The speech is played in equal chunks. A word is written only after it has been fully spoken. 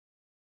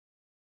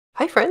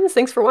Hi friends,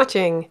 thanks for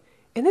watching.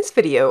 In this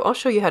video, I'll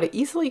show you how to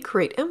easily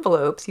create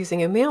envelopes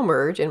using a mail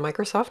merge in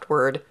Microsoft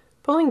Word,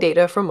 pulling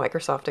data from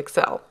Microsoft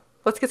Excel.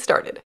 Let's get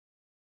started.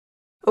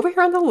 Over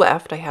here on the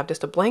left, I have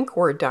just a blank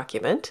Word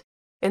document,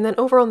 and then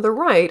over on the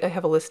right, I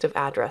have a list of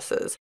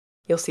addresses.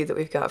 You'll see that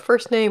we've got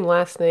first name,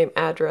 last name,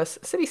 address,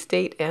 city,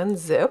 state, and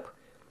zip.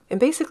 And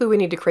basically we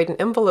need to create an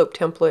envelope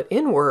template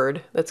in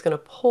Word that's going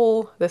to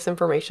pull this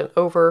information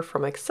over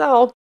from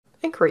Excel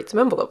and create some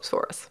envelopes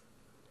for us.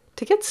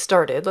 To get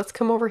started, let's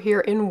come over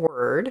here in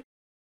Word,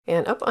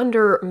 and up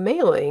under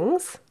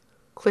Mailings,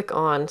 click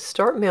on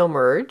Start Mail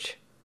Merge,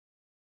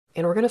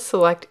 and we're going to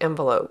select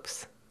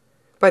Envelopes.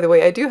 By the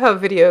way, I do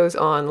have videos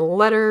on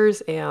letters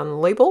and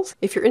labels.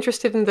 If you're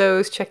interested in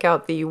those, check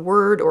out the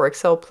Word or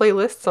Excel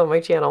playlists on my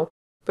channel.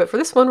 But for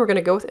this one, we're going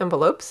to go with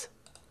Envelopes.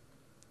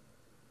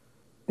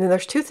 And then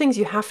there's two things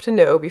you have to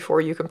know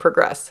before you can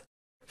progress.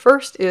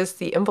 First is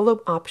the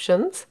envelope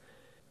options.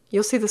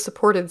 You'll see the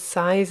supported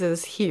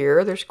sizes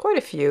here. There's quite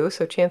a few,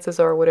 so chances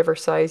are whatever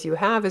size you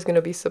have is going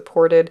to be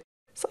supported.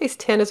 Size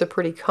 10 is a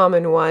pretty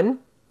common one.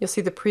 You'll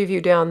see the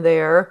preview down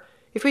there.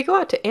 If we go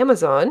out to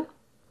Amazon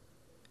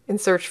and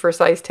search for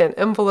size 10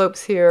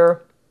 envelopes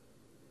here,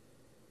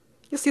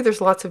 you'll see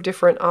there's lots of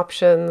different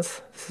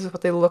options. This is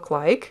what they look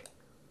like.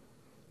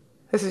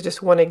 This is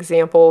just one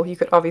example. You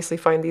could obviously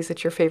find these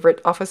at your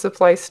favorite office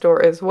supply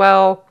store as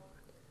well.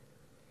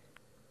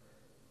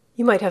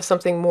 You might have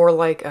something more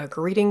like a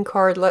greeting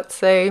card, let's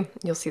say.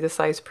 You'll see the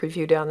size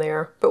preview down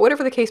there. But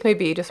whatever the case may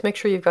be, just make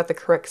sure you've got the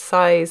correct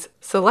size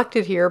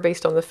selected here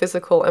based on the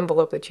physical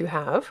envelope that you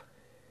have.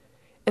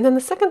 And then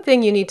the second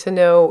thing you need to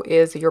know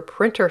is your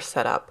printer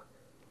setup.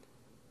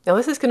 Now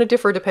this is going to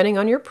differ depending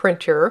on your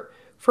printer.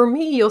 For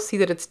me, you'll see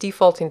that it's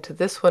defaulting to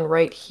this one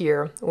right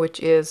here, which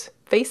is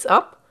face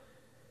up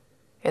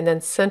and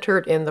then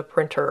centered in the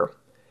printer.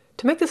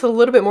 To make this a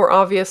little bit more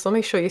obvious, let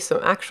me show you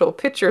some actual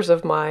pictures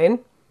of mine.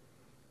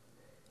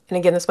 And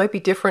again, this might be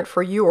different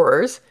for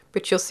yours,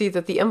 but you'll see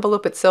that the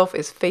envelope itself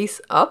is face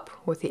up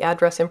with the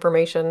address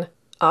information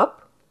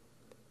up,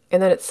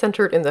 and then it's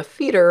centered in the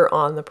feeder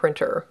on the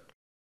printer.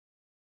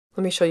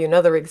 Let me show you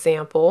another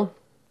example.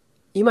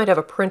 You might have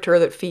a printer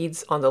that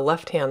feeds on the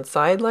left-hand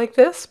side like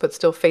this, but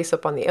still face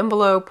up on the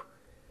envelope.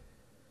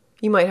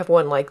 You might have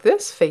one like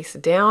this, face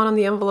down on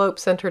the envelope,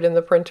 centered in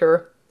the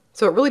printer.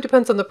 So it really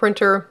depends on the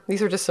printer.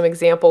 These are just some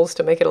examples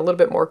to make it a little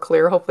bit more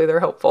clear. Hopefully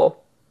they're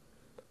helpful.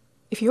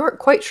 If you aren't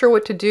quite sure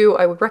what to do,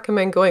 I would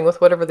recommend going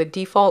with whatever the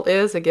default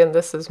is. Again,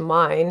 this is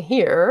mine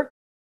here.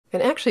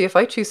 And actually, if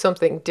I choose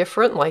something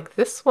different like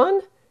this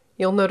one,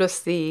 you'll notice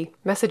the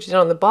message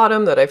down on the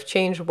bottom that I've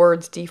changed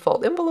Word's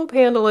default envelope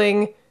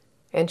handling,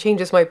 and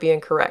changes might be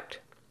incorrect.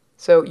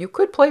 So you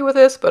could play with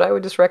this, but I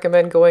would just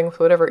recommend going with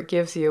whatever it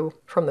gives you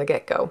from the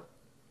get-go.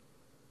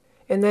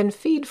 And then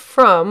feed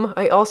from,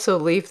 I also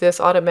leave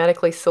this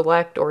automatically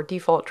select or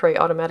default tray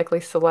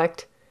automatically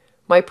select.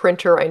 My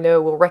printer, I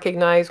know, will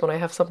recognize when I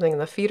have something in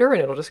the feeder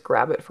and it'll just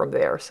grab it from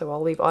there. So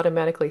I'll leave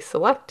automatically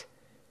select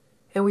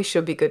and we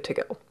should be good to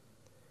go.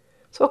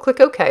 So I'll click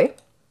OK.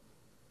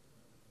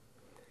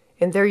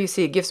 And there you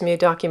see it gives me a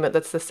document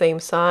that's the same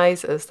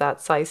size as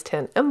that size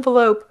 10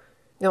 envelope.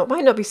 Now it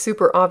might not be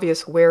super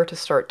obvious where to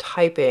start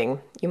typing.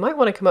 You might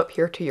want to come up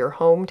here to your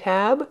Home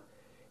tab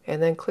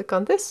and then click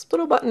on this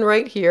little button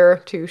right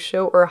here to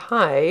show or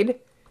hide.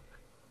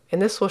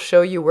 And this will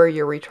show you where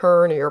your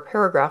return or your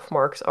paragraph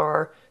marks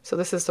are. So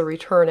this is the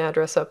return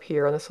address up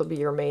here, and this will be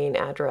your main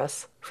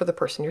address for the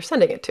person you're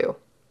sending it to.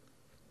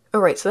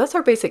 All right, so that's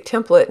our basic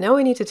template. Now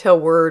we need to tell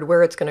Word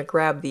where it's going to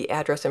grab the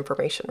address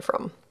information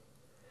from.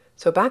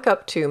 So back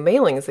up to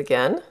Mailings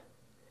again.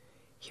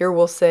 Here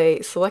we'll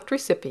say Select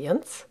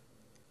Recipients.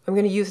 I'm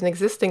going to use an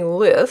existing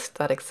list,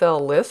 that Excel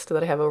list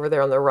that I have over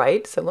there on the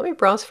right. So let me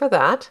browse for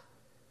that.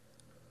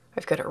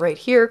 I've got it right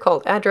here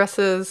called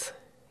Addresses,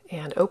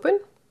 and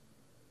Open.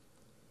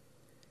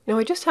 Now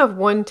I just have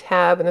one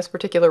tab in this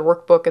particular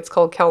workbook. It's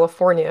called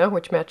California,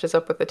 which matches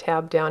up with the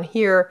tab down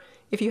here.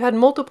 If you had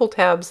multiple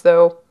tabs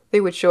though, they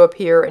would show up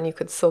here and you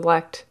could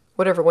select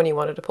whatever one you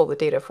wanted to pull the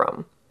data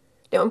from.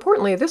 Now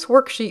importantly, this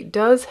worksheet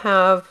does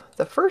have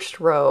the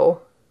first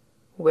row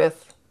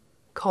with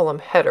column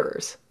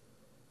headers,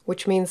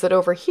 which means that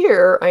over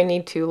here I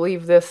need to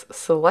leave this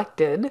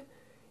selected.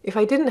 If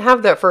I didn't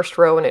have that first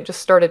row and it just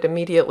started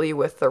immediately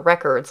with the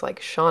records like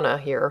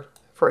Shauna here,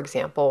 for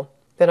example,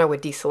 then I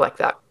would deselect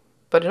that.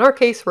 But in our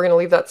case, we're going to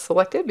leave that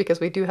selected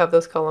because we do have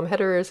those column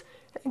headers,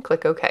 and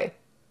click OK.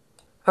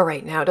 All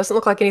right, now it doesn't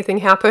look like anything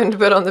happened,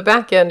 but on the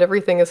back end,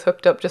 everything is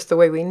hooked up just the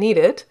way we need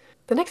it.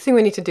 The next thing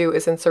we need to do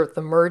is insert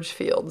the merge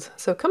fields.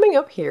 So coming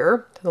up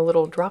here to the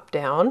little drop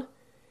down,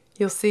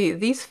 you'll see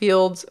these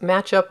fields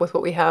match up with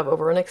what we have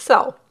over in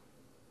Excel.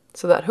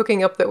 So that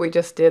hooking up that we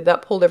just did,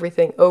 that pulled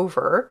everything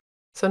over.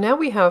 So now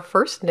we have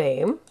first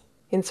name.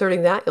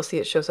 Inserting that, you'll see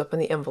it shows up in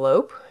the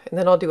envelope. And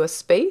then I'll do a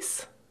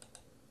space.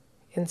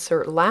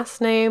 Insert last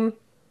name,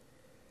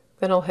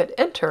 then I'll hit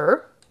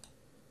enter.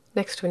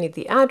 Next we need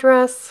the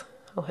address.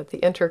 I'll hit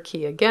the enter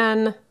key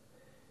again,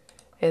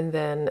 and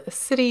then a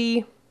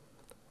city,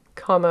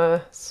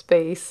 comma,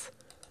 space,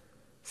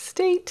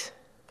 state,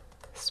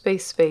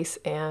 space, space,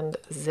 and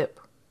zip.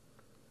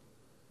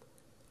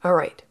 All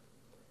right.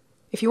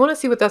 If you want to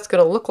see what that's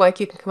going to look like,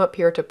 you can come up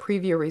here to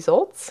Preview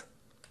Results,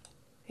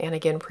 and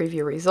again,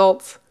 Preview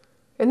Results.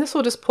 And this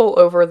will just pull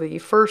over the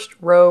first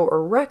row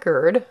or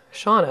record,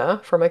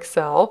 Shauna, from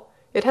Excel.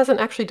 It hasn't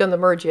actually done the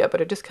merge yet,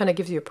 but it just kind of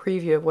gives you a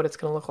preview of what it's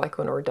going to look like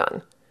when we're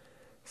done.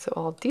 So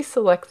I'll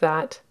deselect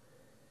that.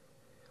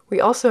 We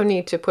also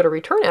need to put a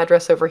return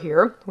address over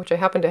here, which I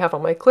happen to have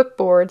on my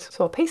clipboard.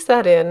 So I'll paste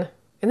that in,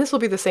 and this will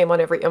be the same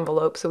on every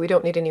envelope, so we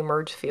don't need any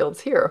merge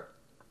fields here.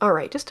 All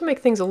right, just to make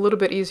things a little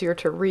bit easier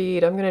to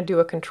read, I'm going to do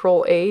a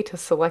Control A to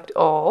select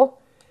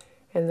all,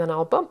 and then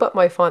I'll bump up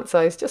my font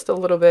size just a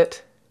little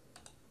bit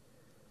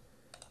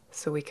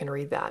so we can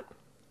read that.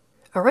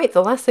 All right,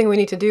 the last thing we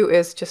need to do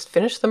is just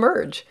finish the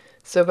merge.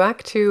 So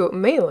back to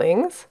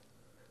Mailings,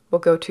 we'll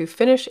go to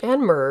Finish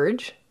and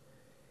Merge.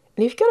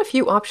 And you've got a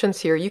few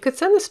options here. You could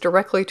send this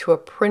directly to a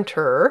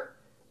printer,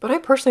 but I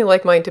personally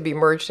like mine to be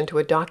merged into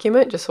a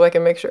document just so I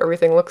can make sure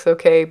everything looks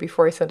okay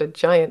before I send a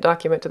giant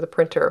document to the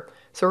printer.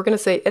 So we're going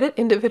to say Edit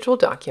Individual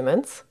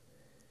Documents.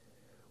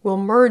 We'll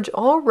merge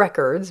all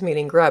records,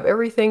 meaning grab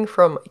everything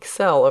from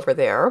Excel over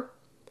there.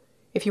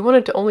 If you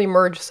wanted to only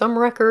merge some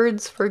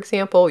records, for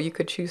example, you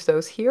could choose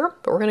those here,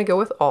 but we're going to go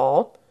with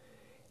all,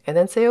 and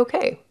then say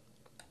OK.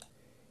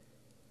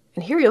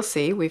 And here you'll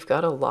see we've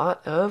got a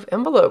lot of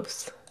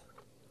envelopes.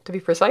 To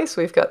be precise,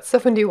 we've got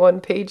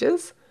 71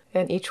 pages,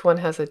 and each one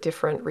has a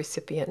different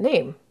recipient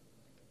name.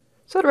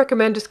 So I'd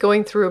recommend just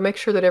going through, make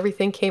sure that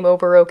everything came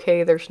over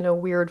okay, there's no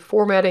weird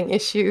formatting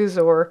issues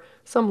or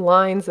some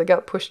lines that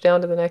got pushed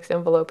down to the next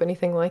envelope,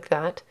 anything like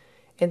that.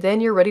 And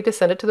then you're ready to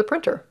send it to the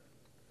printer.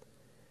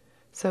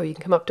 So you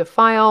can come up to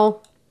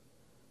File,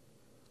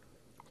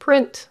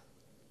 Print.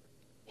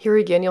 Here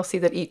again, you'll see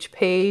that each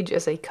page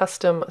is a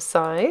custom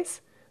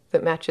size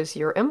that matches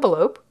your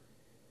envelope.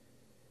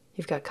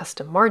 You've got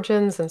custom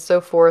margins and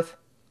so forth.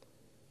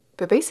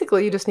 But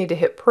basically, you just need to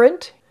hit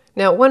Print.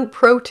 Now, one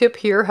pro tip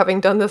here,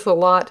 having done this a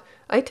lot,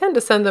 I tend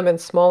to send them in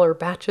smaller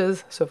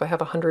batches. So if I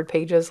have 100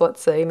 pages,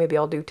 let's say, maybe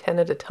I'll do 10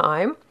 at a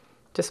time,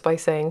 just by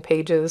saying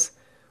pages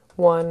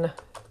 1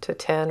 to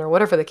 10 or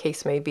whatever the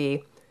case may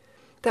be.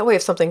 That way,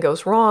 if something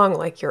goes wrong,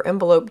 like your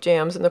envelope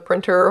jams in the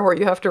printer or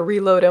you have to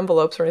reload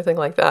envelopes or anything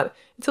like that,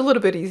 it's a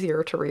little bit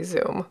easier to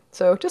resume.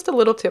 So just a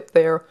little tip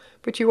there,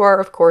 but you are,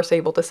 of course,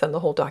 able to send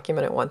the whole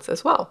document at once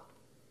as well.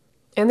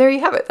 And there you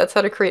have it. That's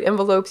how to create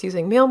envelopes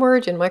using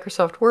Mailmerge in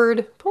Microsoft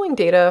Word, pulling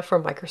data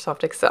from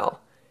Microsoft Excel.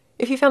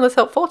 If you found this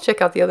helpful,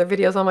 check out the other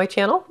videos on my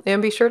channel,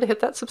 and be sure to hit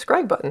that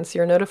subscribe button so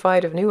you're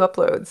notified of new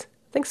uploads.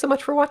 Thanks so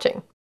much for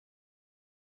watching.